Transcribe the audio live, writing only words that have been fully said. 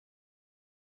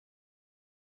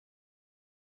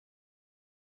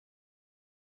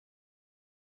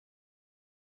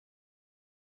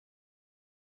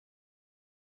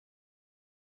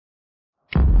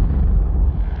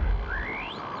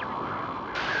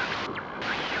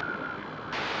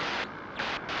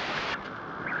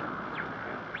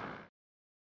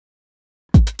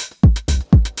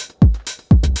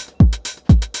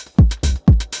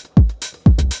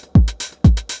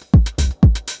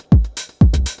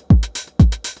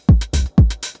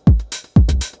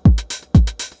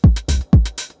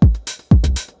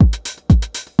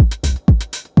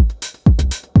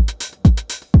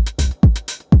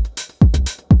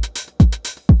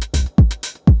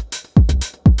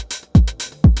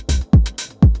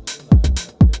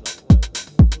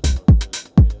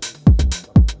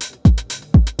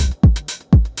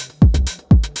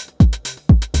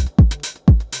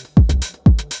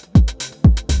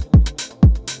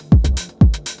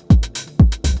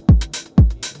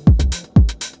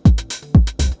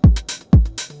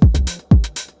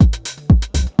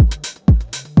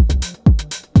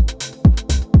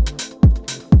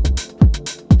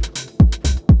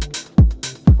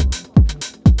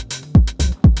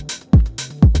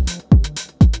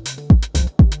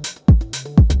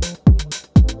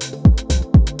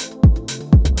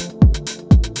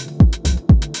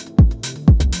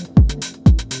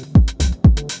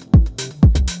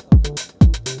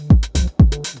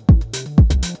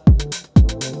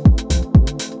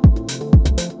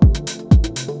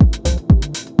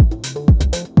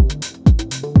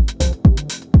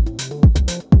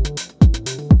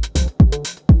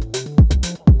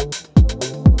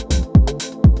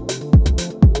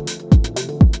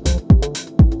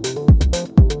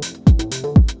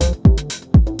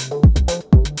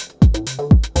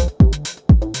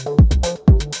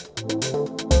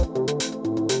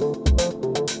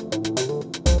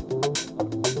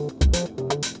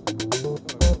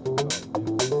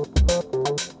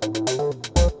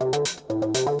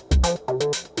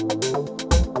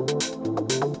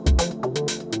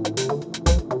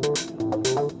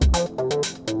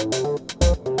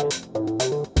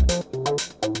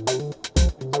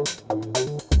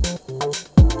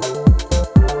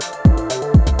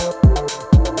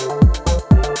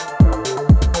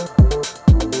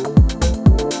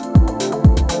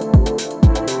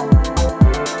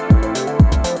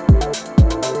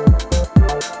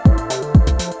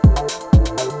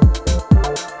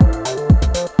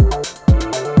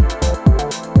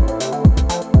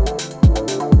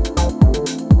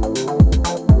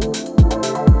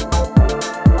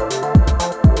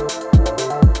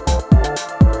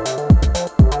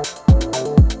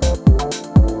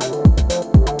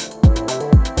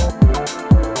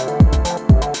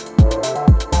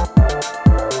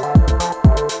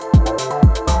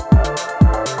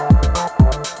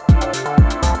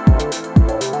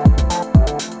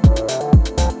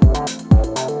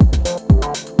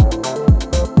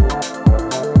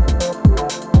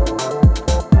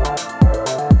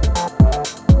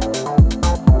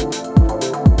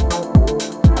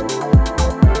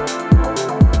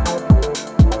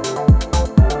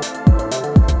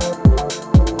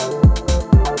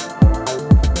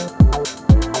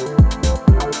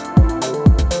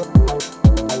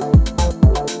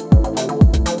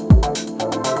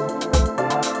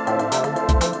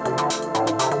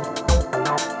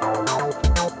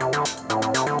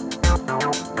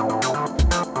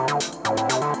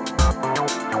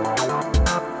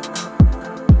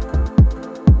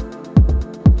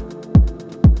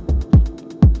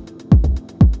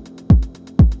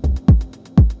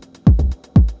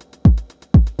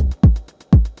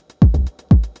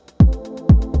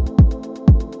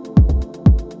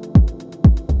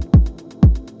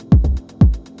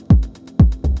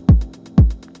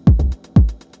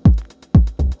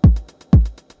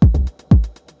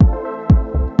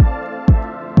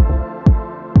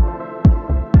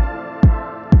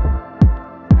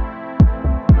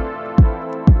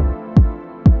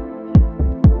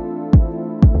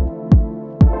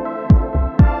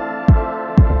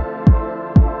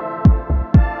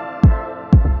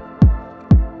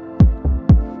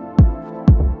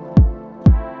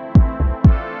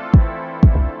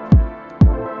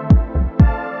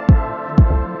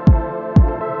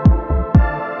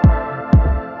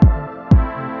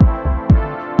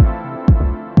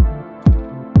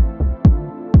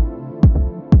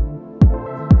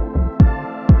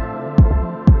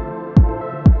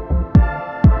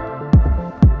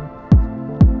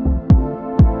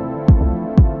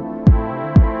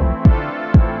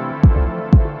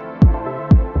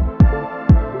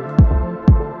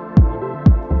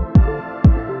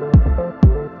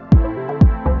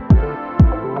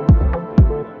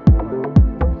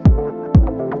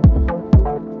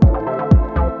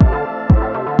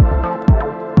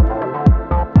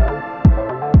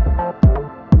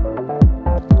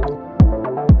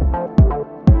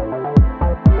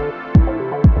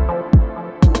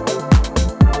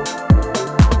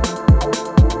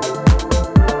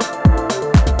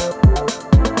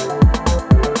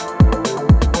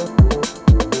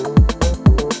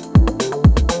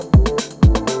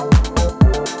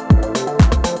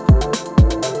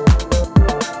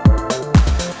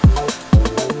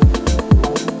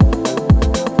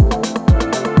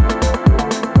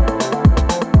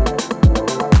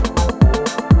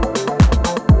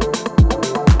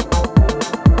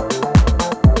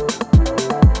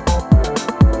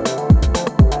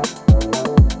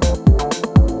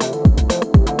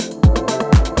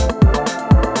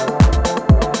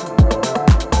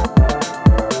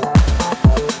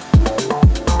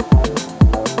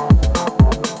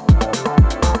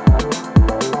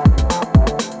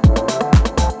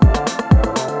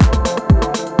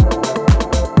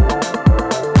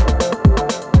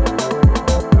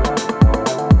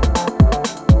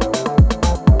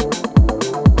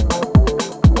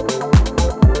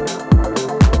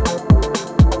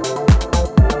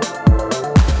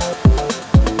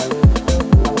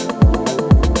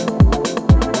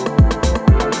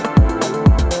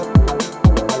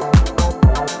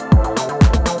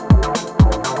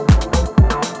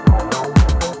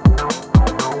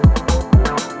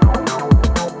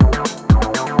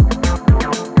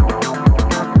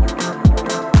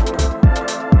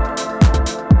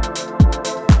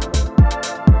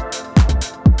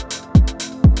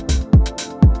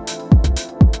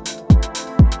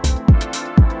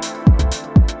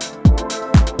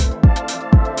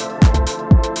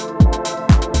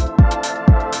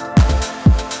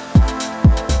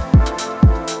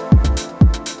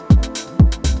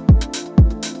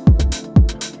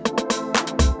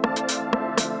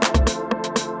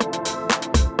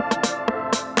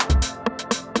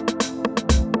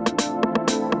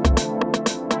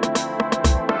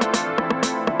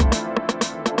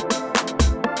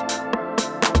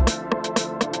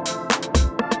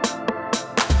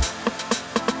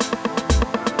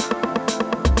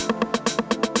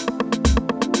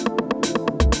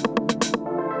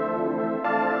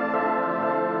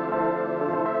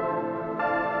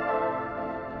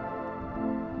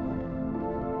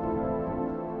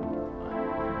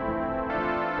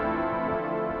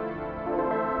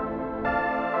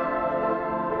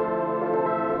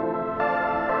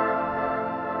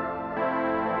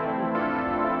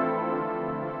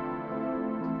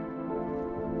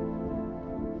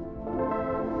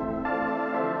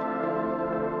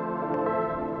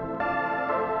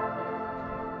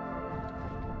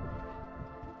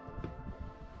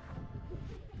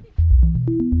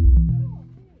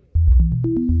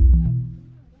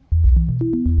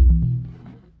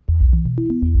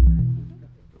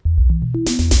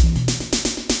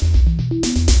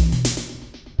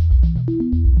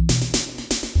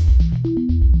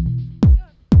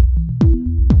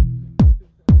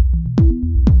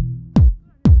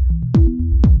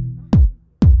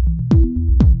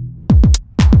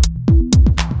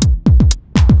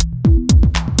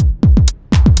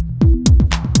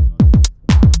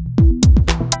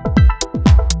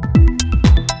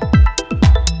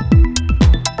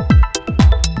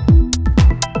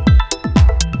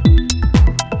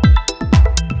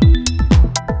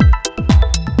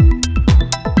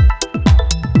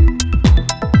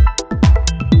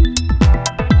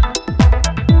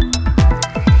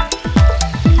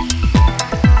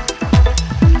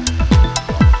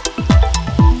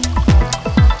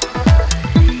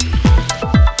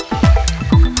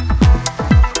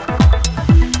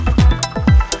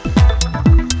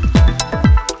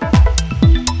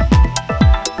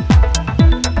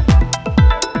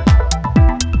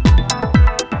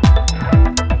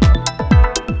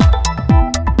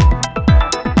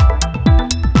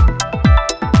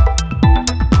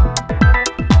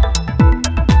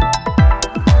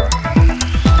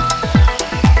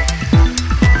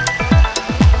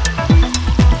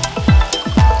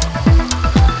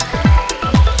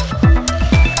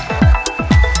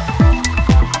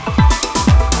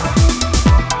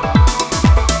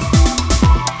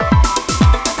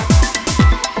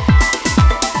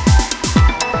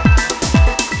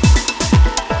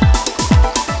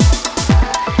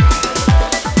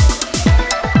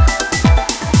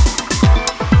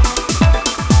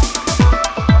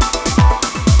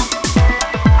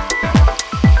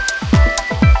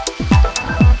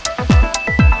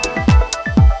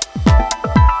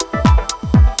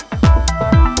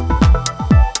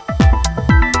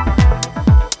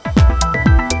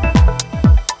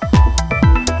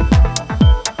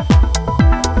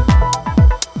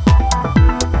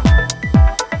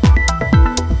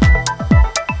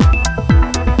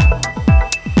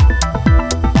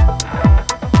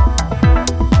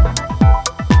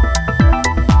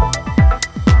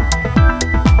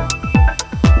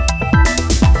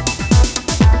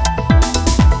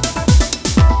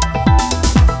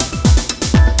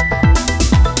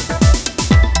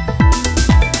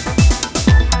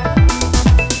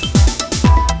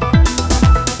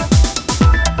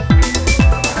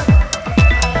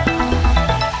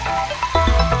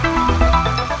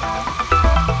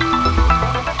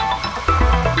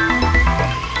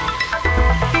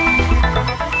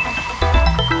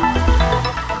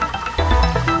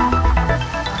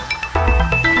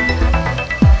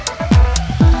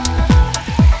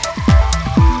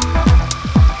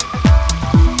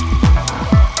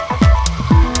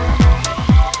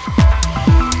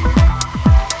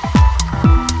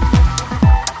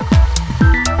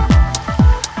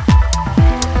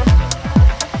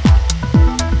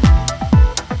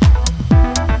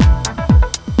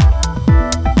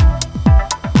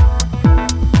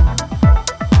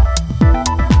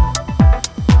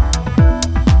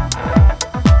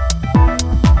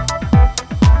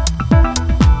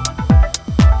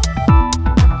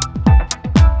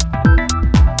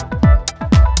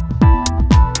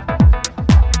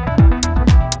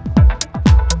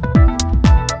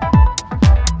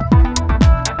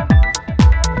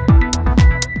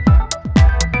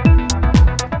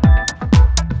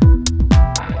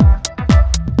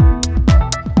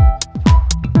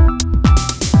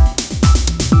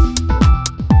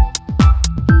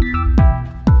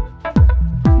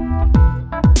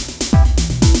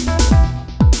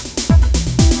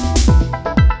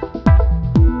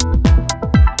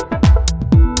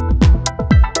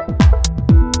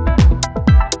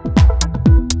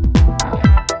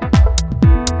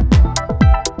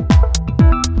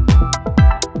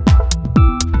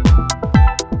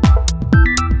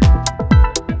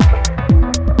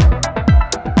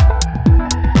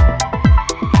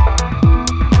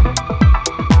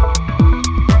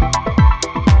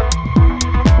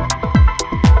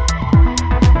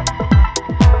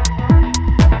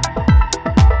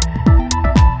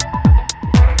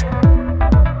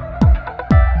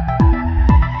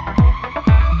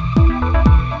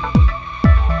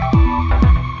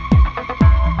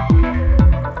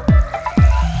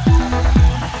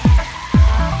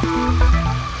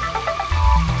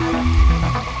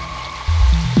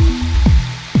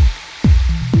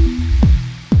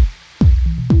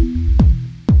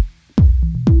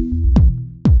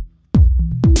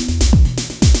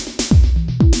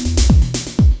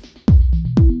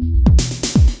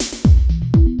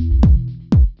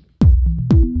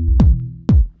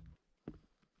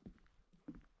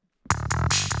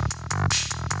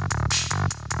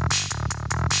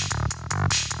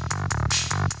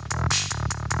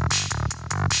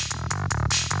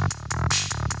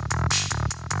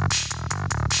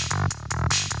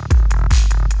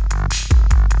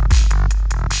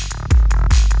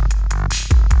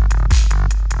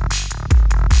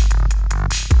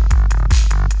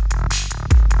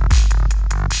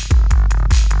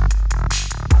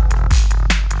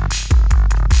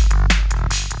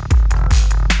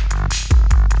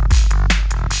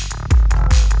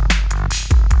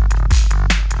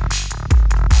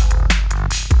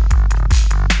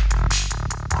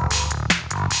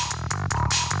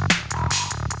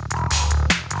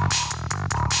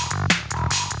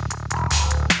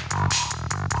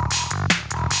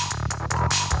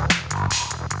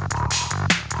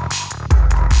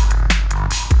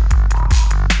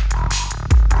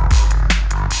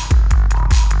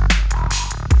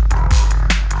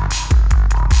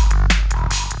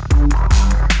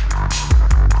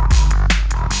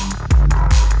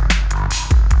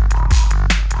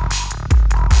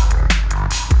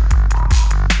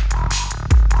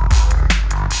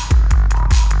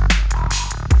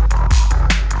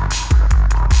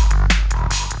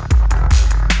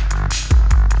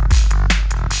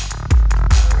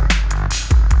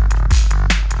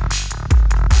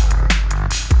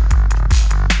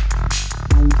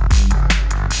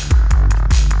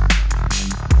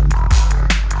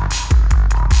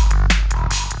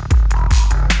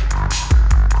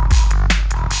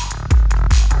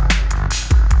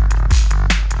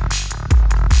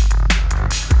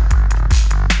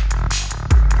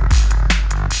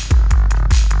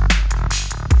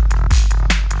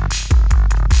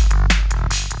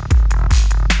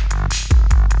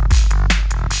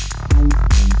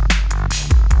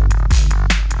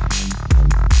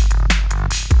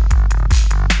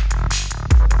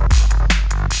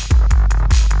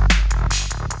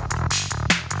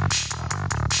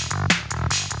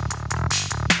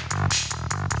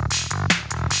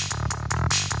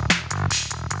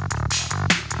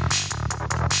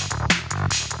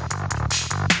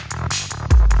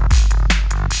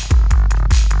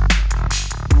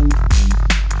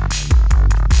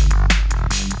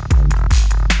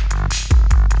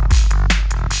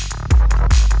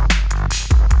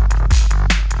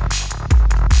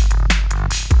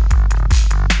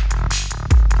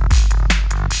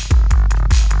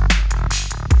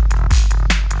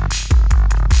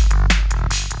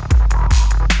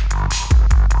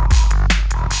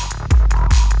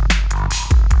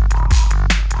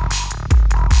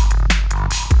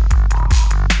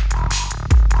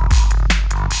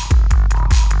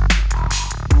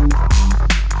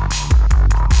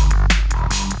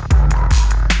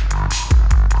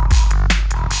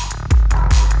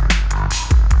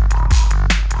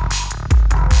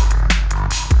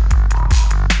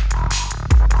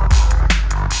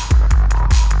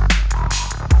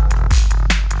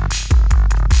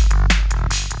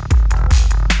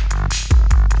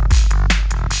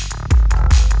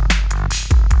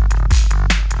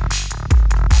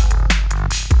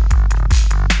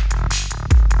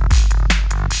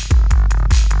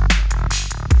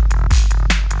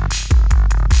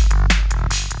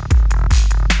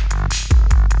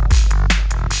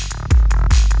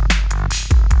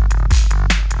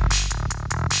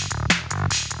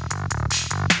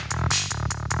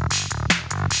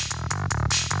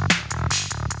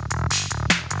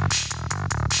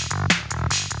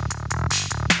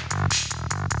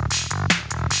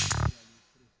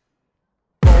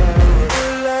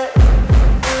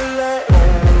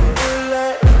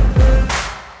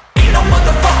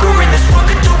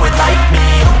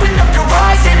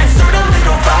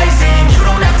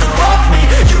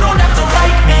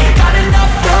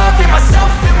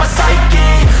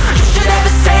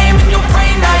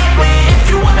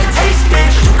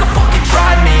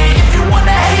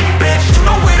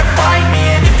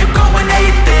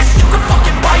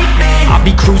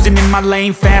Cruising in my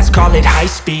lane fast, call it high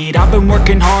speed. I've been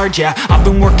working hard, yeah, I've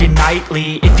been working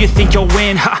nightly. If you think you'll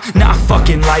win, ha, not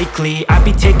fucking likely. I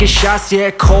be taking shots, yeah,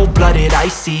 cold-blooded,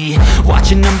 icy.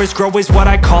 Watching numbers grow is what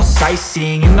I call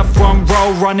sightseeing. In the front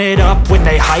row, run it up when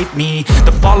they hype me.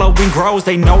 The following grows,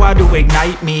 they know how to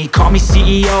ignite me. Call me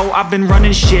CEO, I've been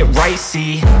running shit right,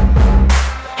 see.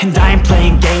 And I ain't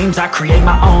playing games, I create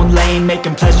my own lane,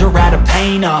 making pleasure out of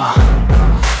pain,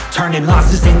 turning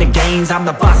losses into gains. I'm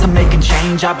the boss, I'm making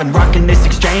change. I've been rocking this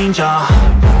exchange,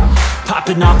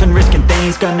 popping off and risking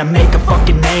things. Gonna make a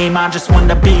fucking name, I just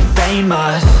wanna be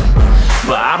famous.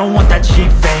 But I don't want that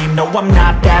cheap fame, no, I'm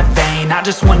not that vain. I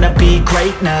just wanna be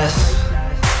greatness.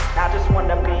 I just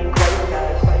wanna be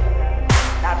greatness.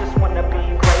 I just wanna be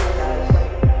greatness.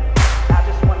 I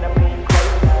just wanna be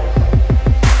greatness.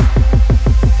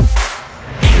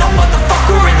 Ain't no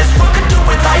motherfucker in this world could do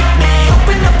it like me.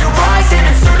 Open up your eyes and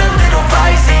insert a little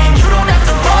rising. You don't have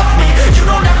to love me, you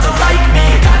don't have to like me.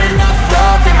 Got enough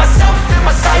love in myself, in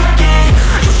my psyche.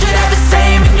 You should have the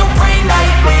same in your brain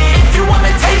nightly. If you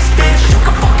wanna taste, bitch, you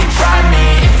can fucking try me.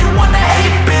 If you wanna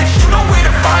hate, bitch, you know where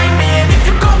to find me. And if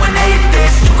you go and hate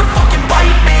this, you can fucking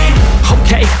bite me.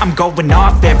 Okay, I'm going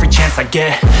off every chance I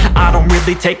get. I don't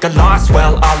really take a loss,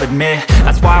 well, I'll admit.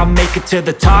 That's why I'll make it to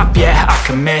the top, yeah, I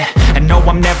commit. And no,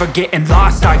 I'm never getting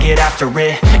lost, I get after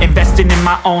it. Investing in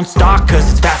my own stock,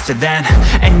 cause it's faster than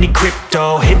any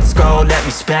crypto hits go, let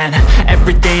me spend.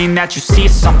 Everything that you see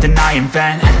is something I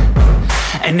invent.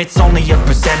 And it's only a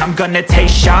percent. I'm gonna take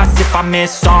shots. If I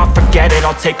miss all, forget it.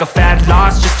 I'll take a fat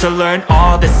loss just to learn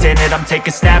all that's in it. I'm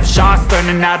taking snapshots,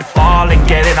 learning how to fall and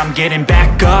get it. I'm getting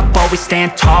back up, always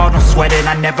stand tall, don't sweat it.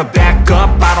 I never back up,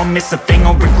 I don't miss a thing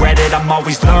or regret it. I'm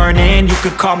always learning, you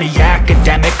could call me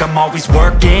academic. I'm always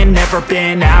working, never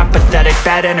been apathetic.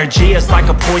 That energy is like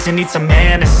a poison, needs some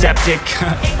antiseptic.